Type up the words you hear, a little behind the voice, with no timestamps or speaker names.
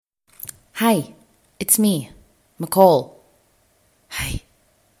Hi, it's me, McCole. Hi,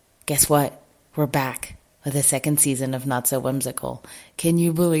 guess what? We're back with a second season of Not So Whimsical. Can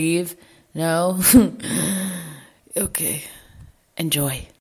you believe? No? Okay. Enjoy.